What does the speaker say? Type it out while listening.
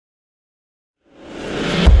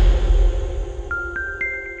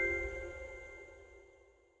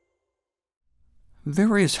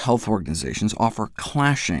Various health organizations offer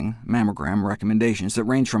clashing mammogram recommendations that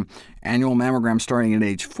range from annual mammograms starting at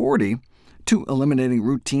age 40 to eliminating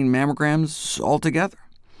routine mammograms altogether.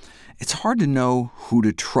 It's hard to know who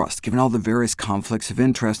to trust, given all the various conflicts of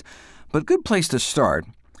interest, but a good place to start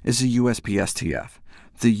is the USPSTF,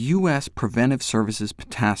 the U.S. Preventive Services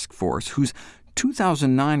Task Force, whose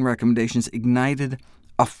 2009 recommendations ignited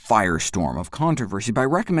a firestorm of controversy by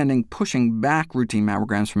recommending pushing back routine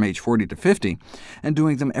mammograms from age 40 to 50 and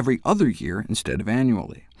doing them every other year instead of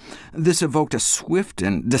annually. This evoked a swift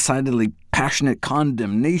and decidedly passionate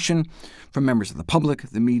condemnation from members of the public,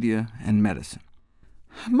 the media, and medicine.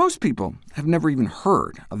 Most people have never even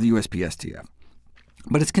heard of the USPSTF,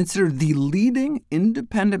 but it's considered the leading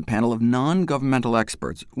independent panel of non-governmental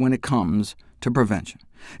experts when it comes to prevention,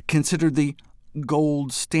 considered the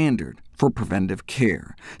gold standard for preventive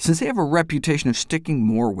care, since they have a reputation of sticking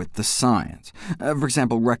more with the science, for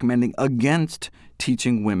example, recommending against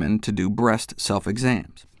teaching women to do breast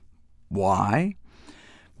self-exams. Why?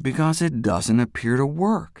 Because it doesn't appear to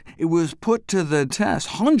work. It was put to the test,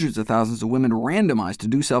 hundreds of thousands of women randomized to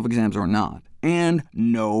do self-exams or not, and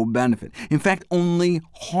no benefit. In fact, only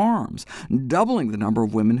harms, doubling the number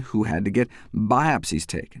of women who had to get biopsies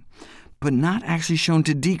taken, but not actually shown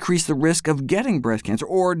to decrease the risk of getting breast cancer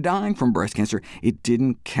or dying from breast cancer. It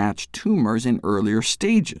didn't catch tumors in earlier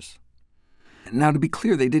stages. Now, to be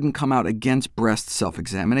clear, they didn't come out against breast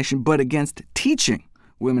self-examination, but against teaching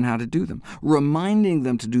women how to do them. Reminding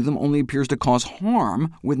them to do them only appears to cause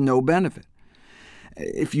harm with no benefit.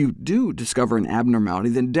 If you do discover an abnormality,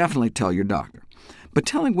 then definitely tell your doctor. But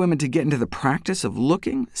telling women to get into the practice of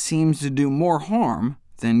looking seems to do more harm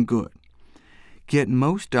than good. Yet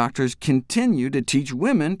most doctors continue to teach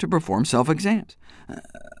women to perform self-exams.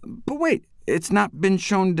 But wait, it's not been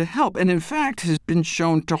shown to help, and in fact has been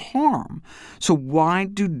shown to harm. So why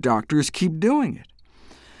do doctors keep doing it?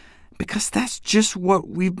 Because that's just what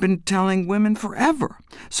we've been telling women forever.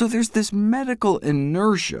 So there's this medical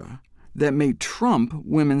inertia that may trump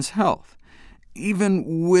women's health,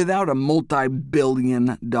 even without a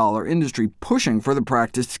multi-billion-dollar industry pushing for the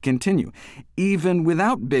practice to continue, even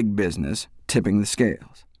without big business tipping the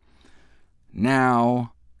scales.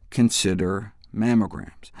 Now consider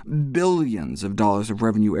mammograms. Billions of dollars of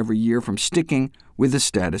revenue every year from sticking with the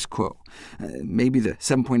status quo. Maybe the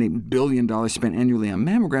 $7.8 billion spent annually on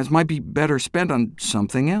mammograms might be better spent on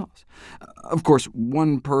something else. Of course,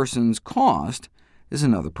 one person's cost is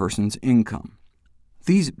another person's income.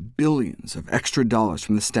 These billions of extra dollars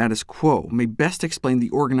from the status quo may best explain the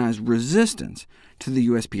organized resistance to the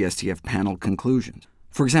USPSTF panel conclusions.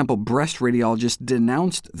 For example, breast radiologists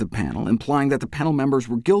denounced the panel, implying that the panel members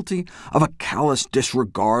were guilty of a callous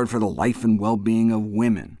disregard for the life and well-being of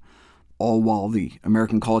women, all while the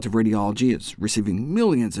American College of Radiology is receiving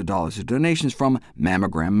millions of dollars of donations from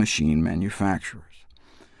mammogram machine manufacturers.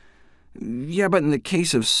 Yeah, but in the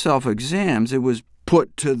case of self-exams, it was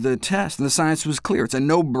put to the test, and the science was clear. It's a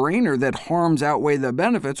no-brainer that harms outweigh the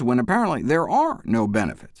benefits when apparently there are no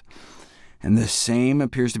benefits. And the same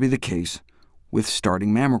appears to be the case with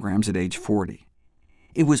starting mammograms at age 40.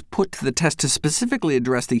 It was put to the test to specifically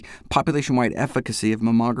address the population-wide efficacy of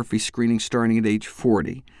mammography screening starting at age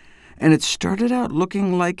 40, and it started out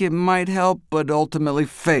looking like it might help, but ultimately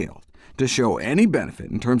failed to show any benefit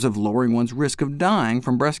in terms of lowering one's risk of dying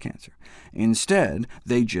from breast cancer. Instead,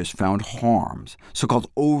 they just found harms, so-called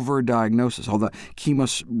overdiagnosis, all the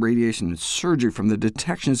chemo, radiation, and surgery from the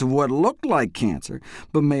detections of what looked like cancer,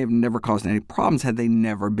 but may have never caused any problems had they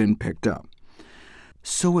never been picked up.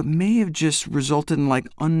 So it may have just resulted in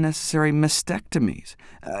unnecessary mastectomies.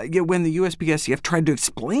 Yet when the USPSTF tried to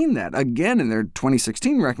explain that again in their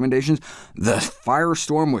 2016 recommendations, the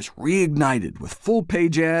firestorm was reignited with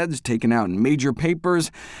full-page ads taken out in major papers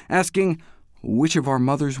asking which of our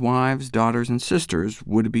mothers, wives, daughters, and sisters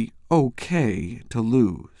would it be okay to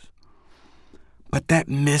lose. But that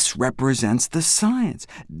misrepresents the science,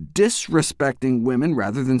 disrespecting women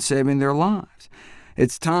rather than saving their lives.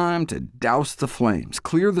 It's time to douse the flames,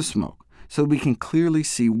 clear the smoke, so we can clearly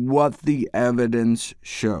see what the evidence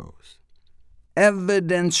shows.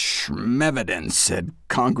 Evidence schmevidence, said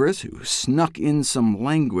Congress, who snuck in some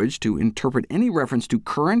language to interpret any reference to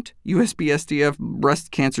current USPSTF breast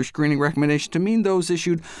cancer screening recommendations to mean those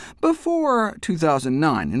issued before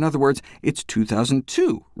 2009. In other words, it's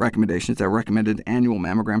 2002 recommendations that recommended annual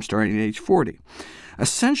mammograms starting at age 40.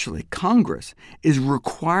 Essentially, Congress is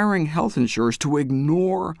requiring health insurers to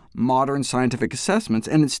ignore modern scientific assessments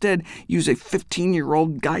and instead use a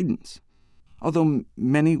 15-year-old guidance. Although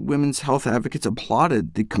many women's health advocates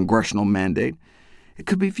applauded the congressional mandate, it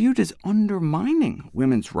could be viewed as undermining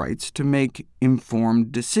women's rights to make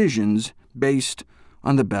informed decisions based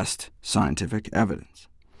on the best scientific evidence.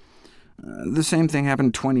 The same thing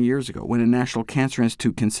happened 20 years ago, when a National Cancer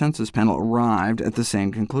Institute consensus panel arrived at the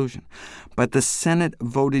same conclusion. But the Senate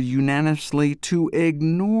voted unanimously to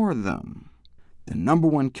ignore them. The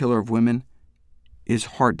 #1 killer of women is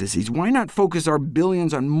heart disease. Why not focus our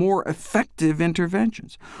billions on more effective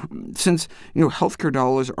interventions? Since healthcare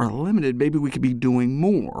dollars are limited, maybe we could be doing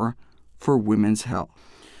more for women's health.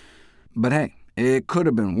 But hey, it could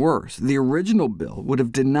have been worse. The original bill would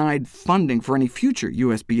have denied funding for any future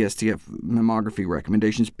USBSTF mammography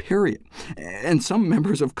recommendations, period. And some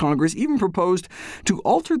members of Congress even proposed to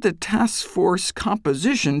alter the task force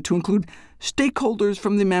composition to include stakeholders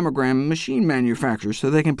from the mammogram machine manufacturers so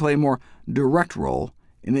they can play a more direct role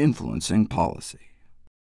in influencing policy.